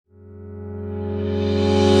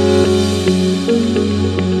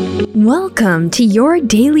Welcome to your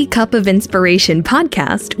Daily Cup of Inspiration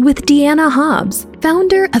podcast with Deanna Hobbs,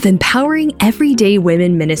 founder of Empowering Everyday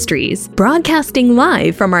Women Ministries, broadcasting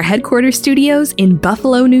live from our headquarters studios in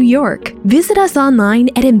Buffalo, New York. Visit us online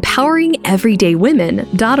at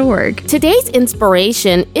empoweringeverydaywomen.org. Today's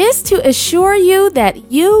inspiration is to assure you that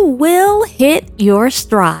you will hit your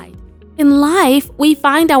stride. In life, we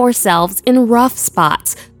find ourselves in rough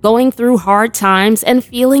spots, going through hard times and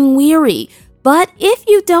feeling weary. But if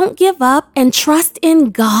you don't give up and trust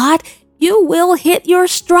in God, you will hit your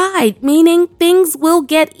stride, meaning things will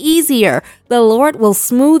get easier. The Lord will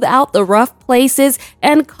smooth out the rough places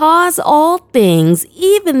and cause all things,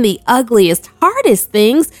 even the ugliest, hardest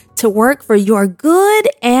things, to work for your good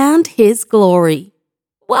and His glory.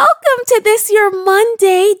 Welcome to this, your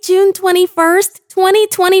Monday, June 21st,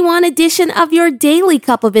 2021 edition of your Daily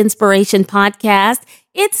Cup of Inspiration podcast.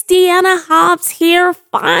 It's Deanna Hobbs here,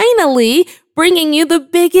 finally bringing you the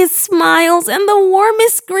biggest smiles and the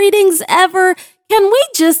warmest greetings ever. Can we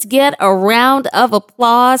just get a round of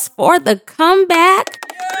applause for the comeback?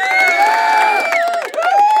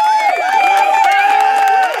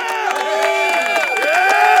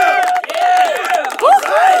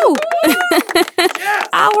 Woohoo!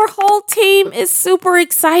 Our whole team is super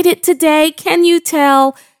excited today. Can you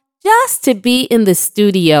tell? Just to be in the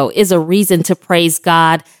studio is a reason to praise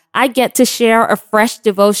God. I get to share a fresh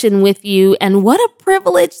devotion with you, and what a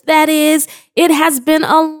privilege that is. It has been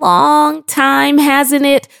a long time, hasn't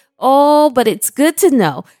it? Oh, but it's good to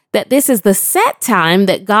know that this is the set time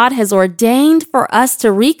that God has ordained for us to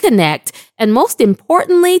reconnect, and most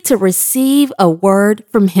importantly, to receive a word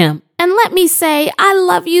from Him. And let me say, I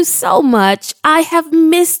love you so much. I have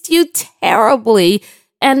missed you terribly,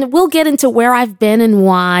 and we'll get into where I've been and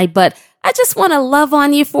why, but I just want to love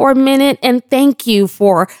on you for a minute and thank you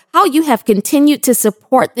for how you have continued to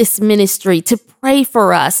support this ministry, to pray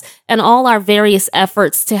for us, and all our various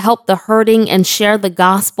efforts to help the hurting and share the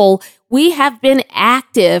gospel. We have been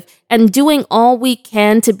active and doing all we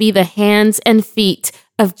can to be the hands and feet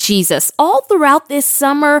of Jesus. All throughout this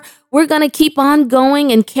summer, we're going to keep on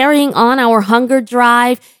going and carrying on our hunger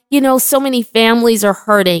drive. You know, so many families are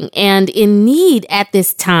hurting and in need at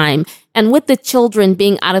this time. And with the children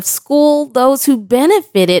being out of school, those who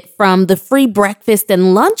benefited from the free breakfast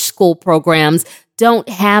and lunch school programs don't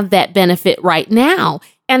have that benefit right now.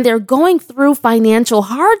 And they're going through financial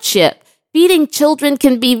hardship. Feeding children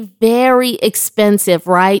can be very expensive,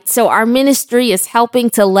 right? So our ministry is helping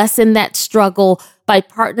to lessen that struggle by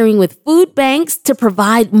partnering with food banks to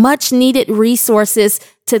provide much needed resources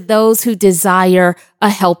to those who desire a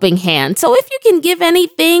helping hand. So if you can give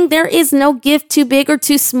anything, there is no gift too big or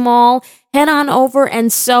too small. Head on over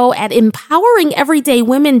and sow at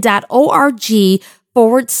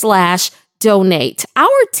empoweringeverydaywomen.org/donate.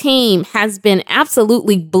 Our team has been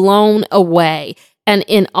absolutely blown away and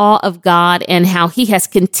in awe of God and how He has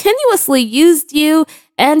continuously used you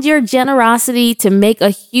and your generosity to make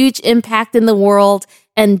a huge impact in the world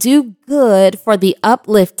and do good for the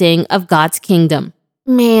uplifting of God's kingdom.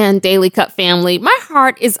 Man, Daily Cup family, my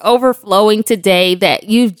heart is overflowing today that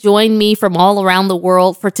you've joined me from all around the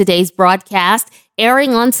world for today's broadcast,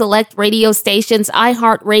 airing on select radio stations,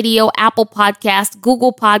 iHeartRadio, Apple Podcast,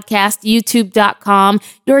 Google Podcast, YouTube.com,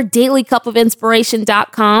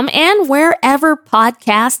 yourdailycupofinspiration.com, and wherever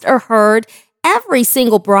podcasts are heard. Every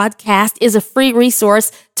single broadcast is a free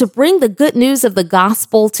resource to bring the good news of the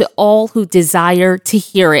gospel to all who desire to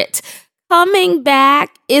hear it. Coming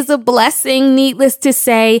back is a blessing, needless to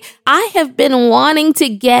say. I have been wanting to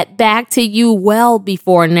get back to you well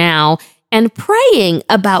before now and praying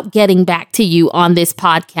about getting back to you on this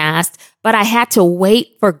podcast, but I had to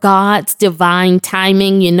wait for God's divine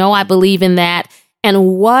timing. You know, I believe in that.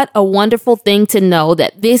 And what a wonderful thing to know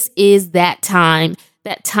that this is that time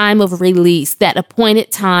of release, that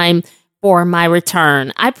appointed time for my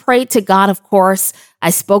return. I prayed to God, of course.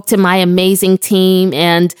 I spoke to my amazing team,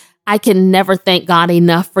 and I can never thank God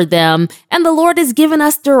enough for them. And the Lord has given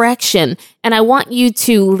us direction. And I want you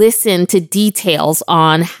to listen to details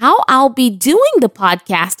on how I'll be doing the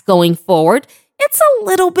podcast going forward. It's a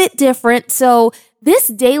little bit different. So this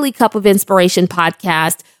Daily Cup of Inspiration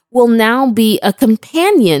podcast will now be a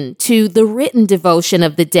companion to the written devotion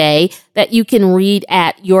of the day that you can read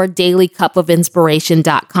at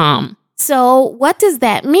yourdailycupofinspiration.com. So what does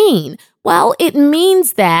that mean? Well, it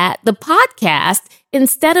means that the podcast,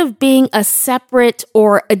 instead of being a separate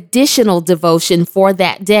or additional devotion for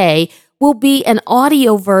that day, will be an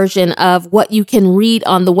audio version of what you can read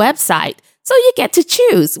on the website. So you get to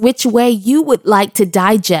choose which way you would like to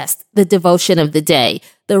digest the devotion of the day,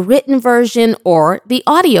 the written version or the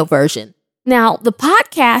audio version. Now, the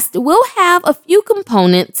podcast will have a few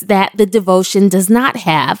components that the devotion does not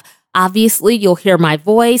have. Obviously, you'll hear my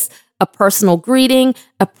voice, a personal greeting,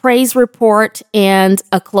 a praise report, and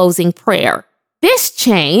a closing prayer. This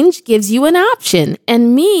change gives you an option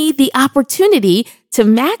and me the opportunity to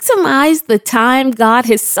maximize the time God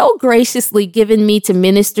has so graciously given me to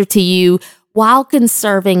minister to you while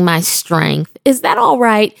conserving my strength. Is that all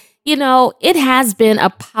right? You know, it has been a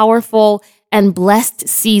powerful and blessed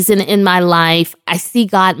season in my life. I see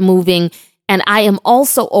God moving, and I am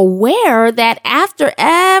also aware that after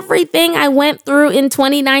everything I went through in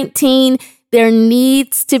 2019, there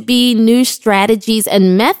needs to be new strategies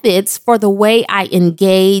and methods for the way I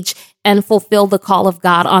engage and fulfill the call of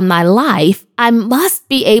God on my life. I must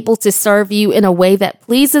be able to serve you in a way that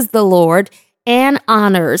pleases the Lord and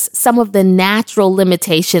honors some of the natural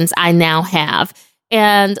limitations I now have.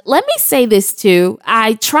 And let me say this too.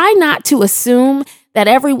 I try not to assume that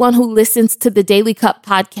everyone who listens to the Daily Cup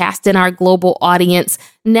podcast in our global audience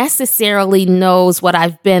necessarily knows what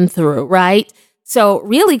I've been through, right? So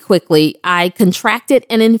really quickly, I contracted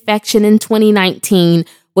an infection in 2019,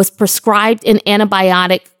 was prescribed an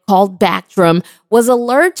antibiotic called Bactrim, was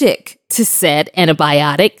allergic to said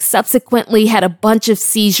antibiotic, subsequently had a bunch of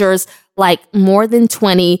seizures, like more than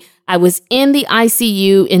 20. I was in the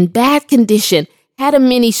ICU in bad condition, had a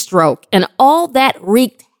mini stroke, and all that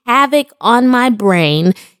wreaked havoc on my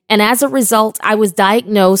brain. And as a result, I was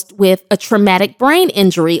diagnosed with a traumatic brain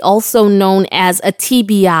injury, also known as a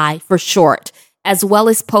TBI for short, as well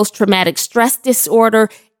as post-traumatic stress disorder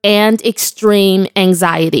and extreme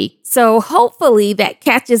anxiety. So hopefully that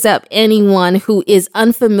catches up anyone who is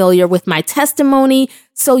unfamiliar with my testimony,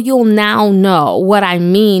 so you'll now know what I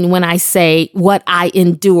mean when I say what I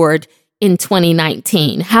endured in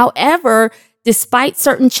 2019. However, despite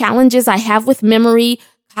certain challenges I have with memory,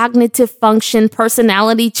 cognitive function,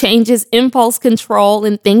 personality changes, impulse control,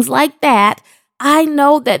 and things like that, I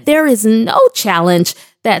know that there is no challenge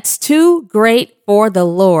that's too great for the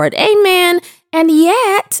Lord. Amen. And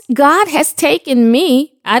yet, God has taken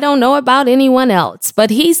me, I don't know about anyone else, but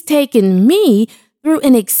He's taken me through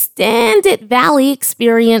an extended valley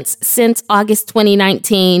experience since August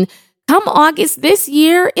 2019. Come August this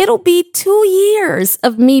year, it'll be 2 years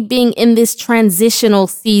of me being in this transitional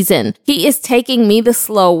season. He is taking me the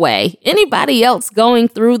slow way. Anybody else going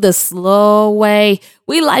through the slow way?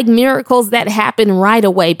 We like miracles that happen right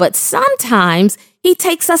away, but sometimes He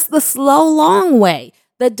takes us the slow, long way,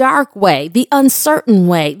 the dark way, the uncertain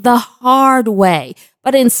way, the hard way.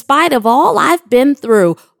 But in spite of all I've been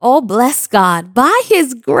through, oh, bless God, by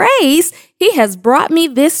His grace, He has brought me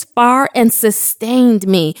this far and sustained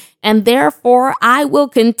me. And therefore, I will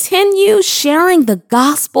continue sharing the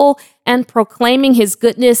gospel and proclaiming His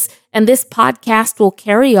goodness. And this podcast will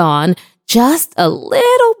carry on just a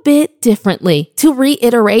little bit differently. To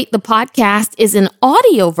reiterate, the podcast is an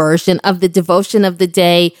audio version of the devotion of the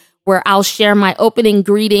day, where I'll share my opening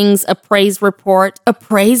greetings, a praise report, a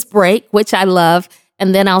praise break, which I love,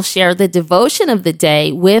 and then I'll share the devotion of the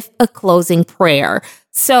day with a closing prayer.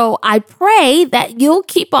 So I pray that you'll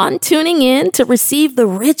keep on tuning in to receive the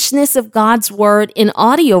richness of God's word in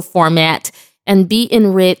audio format and be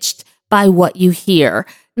enriched by what you hear.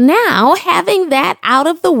 Now, having that out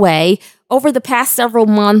of the way, over the past several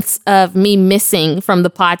months of me missing from the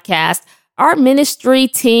podcast, our ministry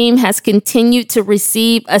team has continued to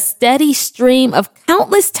receive a steady stream of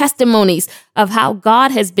countless testimonies of how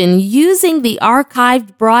God has been using the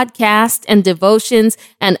archived broadcast and devotions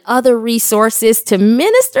and other resources to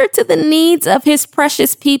minister to the needs of His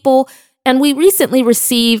precious people. And we recently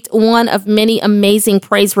received one of many amazing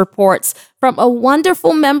praise reports from a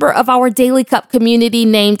wonderful member of our Daily Cup community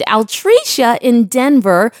named Altricia in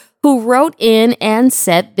Denver, who wrote in and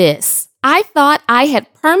said this: I thought I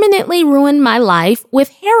had permanently ruined my life with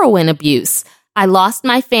heroin abuse. I lost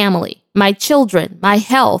my family, my children, my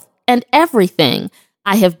health, and everything.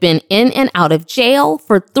 I have been in and out of jail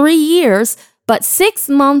for 3 years, but 6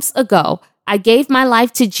 months ago, I gave my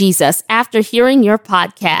life to Jesus after hearing your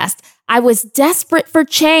podcast. I was desperate for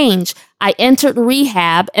change. I entered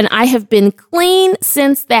rehab, and I have been clean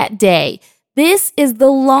since that day. This is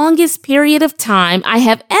the longest period of time I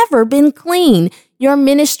have ever been clean. Your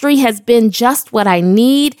ministry has been just what I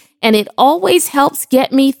need, and it always helps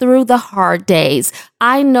get me through the hard days.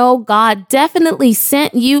 I know God definitely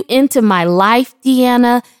sent you into my life,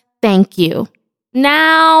 Deanna. Thank you.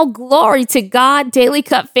 Now, glory to God, Daily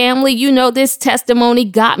Cup family. You know this testimony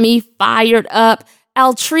got me fired up.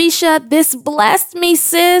 Altricia, this blessed me,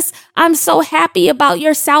 sis. I'm so happy about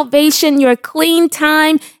your salvation, your clean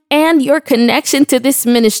time, and your connection to this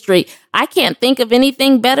ministry. I can't think of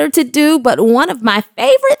anything better to do, but one of my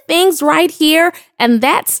favorite things right here, and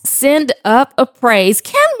that's send up a praise.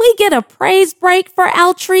 Can we get a praise break for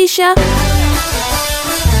Altricia?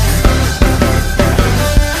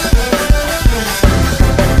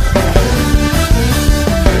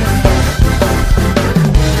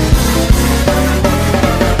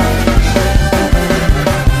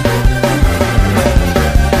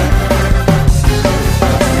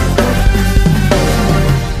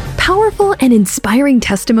 Powerful and inspiring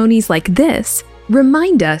testimonies like this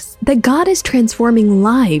remind us that God is transforming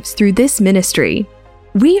lives through this ministry.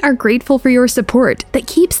 We are grateful for your support that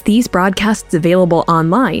keeps these broadcasts available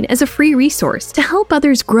online as a free resource to help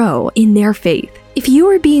others grow in their faith. If you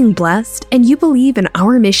are being blessed and you believe in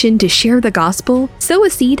our mission to share the gospel, sow a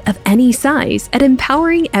seed of any size at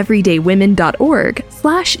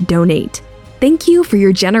empoweringeverydaywomen.org/donate. Thank you for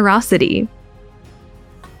your generosity.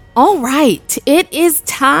 All right, it is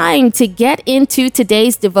time to get into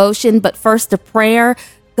today's devotion, but first a prayer.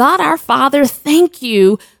 God our Father, thank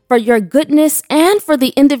you for your goodness and for the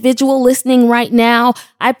individual listening right now.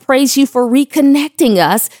 I praise you for reconnecting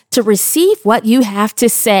us to receive what you have to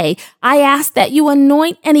say. I ask that you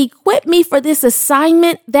anoint and equip me for this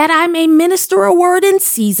assignment, that I may minister a word in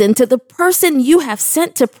season to the person you have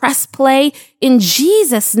sent to press play. In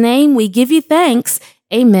Jesus' name, we give you thanks.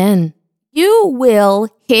 Amen. You will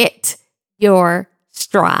hit your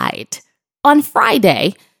stride. On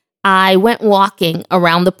Friday, I went walking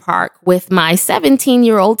around the park with my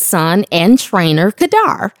 17-year-old son and trainer,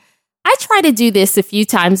 Kadar. I try to do this a few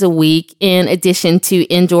times a week in addition to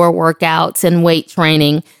indoor workouts and weight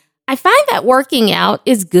training. I find that working out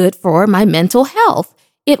is good for my mental health.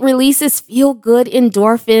 It releases feel-good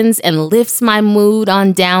endorphins and lifts my mood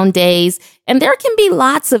on down days, and there can be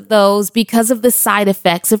lots of those because of the side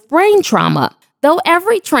effects of brain trauma. Though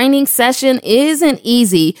every training session isn't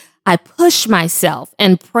easy, I push myself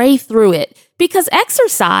and pray through it because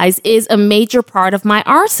exercise is a major part of my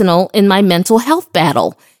arsenal in my mental health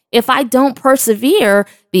battle. If I don't persevere,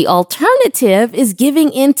 the alternative is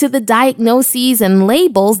giving in to the diagnoses and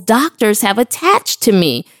labels doctors have attached to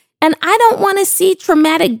me. And I don't want to see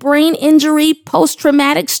traumatic brain injury,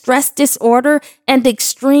 post-traumatic stress disorder, and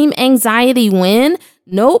extreme anxiety win.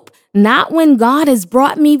 Nope, not when God has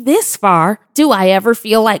brought me this far. Do I ever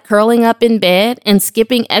feel like curling up in bed and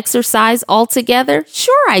skipping exercise altogether?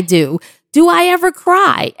 Sure I do. Do I ever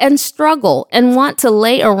cry and struggle and want to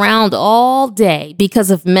lay around all day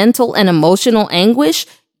because of mental and emotional anguish?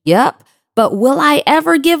 Yep. But will I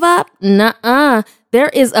ever give up? Nuh-uh. There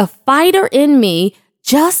is a fighter in me,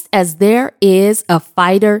 just as there is a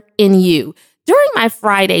fighter in you. During my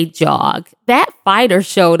Friday jog, that fighter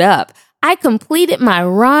showed up. I completed my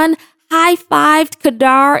run, high-fived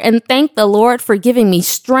Kadar, and thanked the Lord for giving me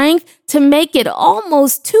strength to make it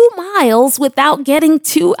almost 2 miles without getting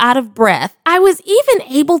too out of breath. I was even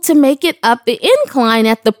able to make it up the incline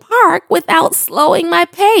at the park without slowing my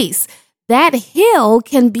pace. That hill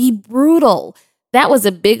can be brutal. That was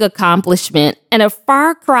a big accomplishment and a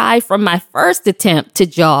far cry from my first attempt to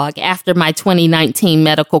jog after my 2019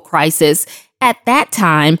 medical crisis. At that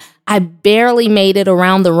time, I barely made it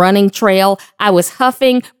around the running trail. I was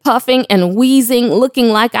huffing, puffing, and wheezing, looking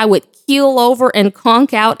like I would keel over and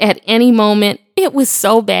conk out at any moment. It was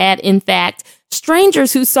so bad, in fact.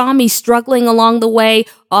 Strangers who saw me struggling along the way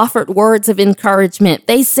offered words of encouragement.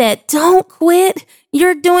 They said, "Don't quit.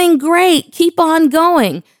 You're doing great. Keep on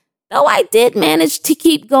going." Though I did manage to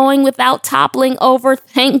keep going without toppling over,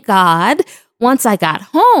 thank God. Once I got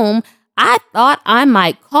home, I thought I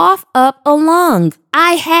might cough up a lung.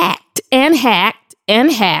 I hacked and hacked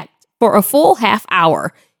and hacked for a full half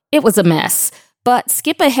hour. It was a mess. But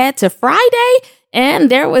skip ahead to Friday, and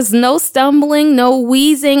there was no stumbling, no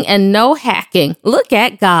wheezing, and no hacking. Look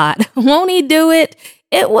at God. Won't He do it?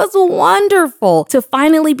 It was wonderful to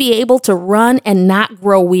finally be able to run and not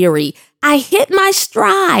grow weary. I hit my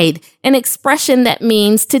stride, an expression that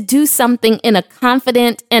means to do something in a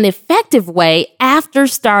confident and effective way after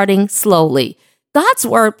starting slowly. God's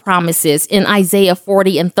word promises in Isaiah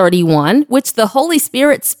 40 and 31, which the Holy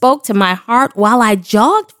Spirit spoke to my heart while I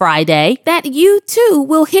jogged Friday, that you too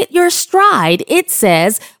will hit your stride. It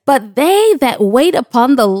says, "But they that wait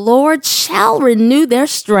upon the Lord shall renew their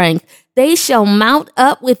strength. They shall mount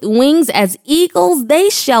up with wings as eagles.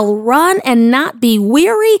 They shall run and not be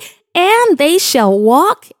weary, and they shall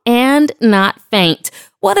walk and not faint."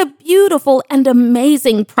 What a beautiful and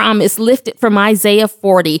amazing promise lifted from Isaiah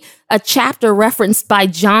 40, a chapter referenced by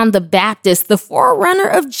John the Baptist, the forerunner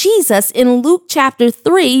of Jesus, in Luke chapter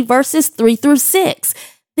 3, verses 3 through 6.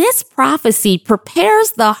 This prophecy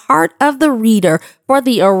prepares the heart of the reader for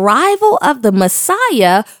the arrival of the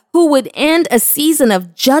Messiah, who would end a season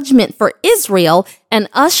of judgment for Israel and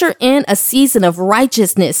usher in a season of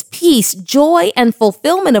righteousness, peace, joy, and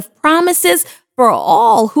fulfillment of promises for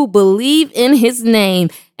all who believe in his name.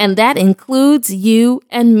 And that includes you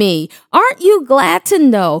and me. Aren't you glad to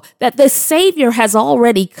know that the Savior has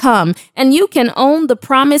already come and you can own the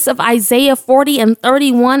promise of Isaiah 40 and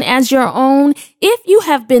 31 as your own? If you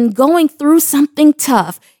have been going through something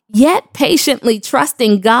tough, yet patiently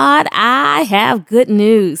trusting God, I have good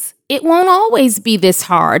news. It won't always be this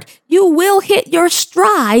hard. You will hit your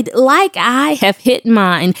stride like I have hit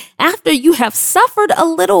mine. After you have suffered a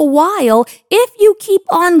little while, if you keep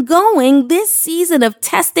on going, this season of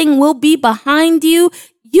testing will be behind you.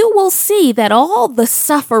 You will see that all the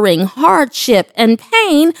suffering, hardship, and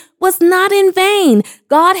pain was not in vain.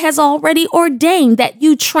 God has already ordained that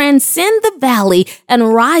you transcend the valley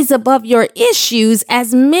and rise above your issues,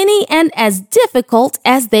 as many and as difficult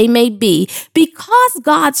as they may be. Because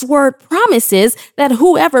God's word promises that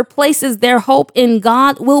whoever places their hope in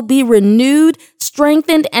God will be renewed,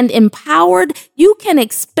 strengthened, and empowered, you can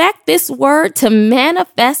expect this word to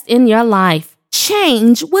manifest in your life.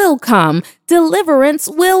 Change will come. Deliverance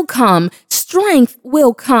will come. Strength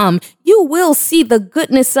will come. You will see the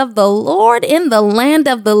goodness of the Lord in the land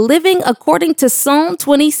of the living, according to Psalm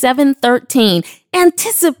 27:13.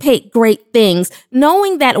 Anticipate great things,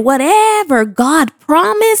 knowing that whatever God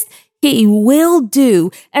promised, he will do.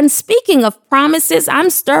 And speaking of promises, I'm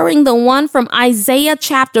stirring the one from Isaiah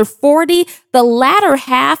chapter 40, the latter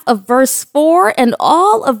half of verse 4 and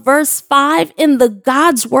all of verse 5 in the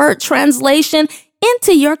God's Word translation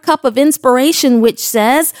into your cup of inspiration, which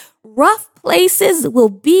says, rough places will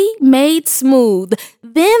be made smooth.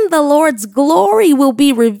 Then the Lord's glory will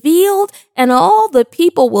be revealed and all the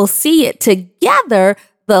people will see it together.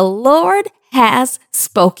 The Lord has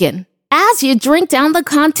spoken. As you drink down the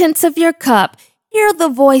contents of your cup, hear the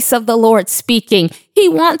voice of the Lord speaking. He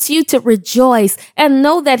wants you to rejoice and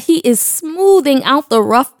know that he is smoothing out the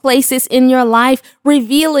rough places in your life,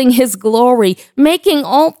 revealing his glory, making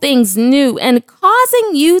all things new, and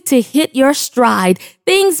causing you to hit your stride.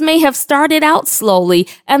 Things may have started out slowly,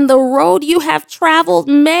 and the road you have traveled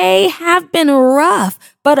may have been rough,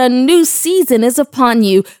 but a new season is upon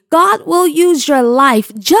you. God will use your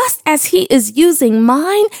life just as he is using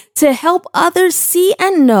mine to help others see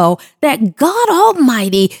and know that God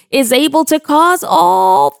Almighty is able to cause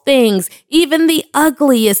all things, even the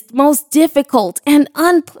ugliest, most difficult, and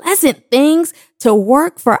unpleasant things, to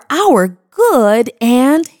work for our good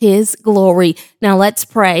and his glory. Now let's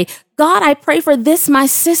pray. God, I pray for this, my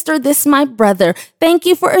sister, this, my brother. Thank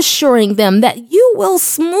you for assuring them that you will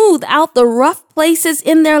smooth out the rough places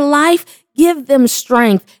in their life, give them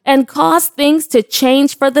strength, and cause things to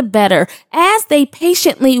change for the better. As they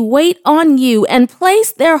patiently wait on you and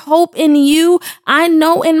place their hope in you, I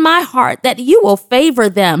know in my heart that you will favor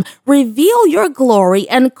them, reveal your glory,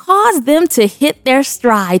 and cause them to hit their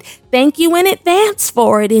stride. Thank you in advance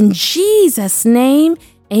for it. In Jesus' name,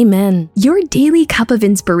 amen. Your Daily Cup of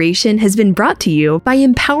Inspiration has been brought to you by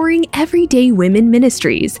Empowering Everyday Women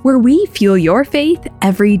Ministries, where we fuel your faith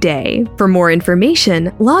every day. For more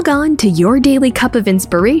information, log on to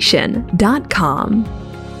yourdailycupofinspiration.com.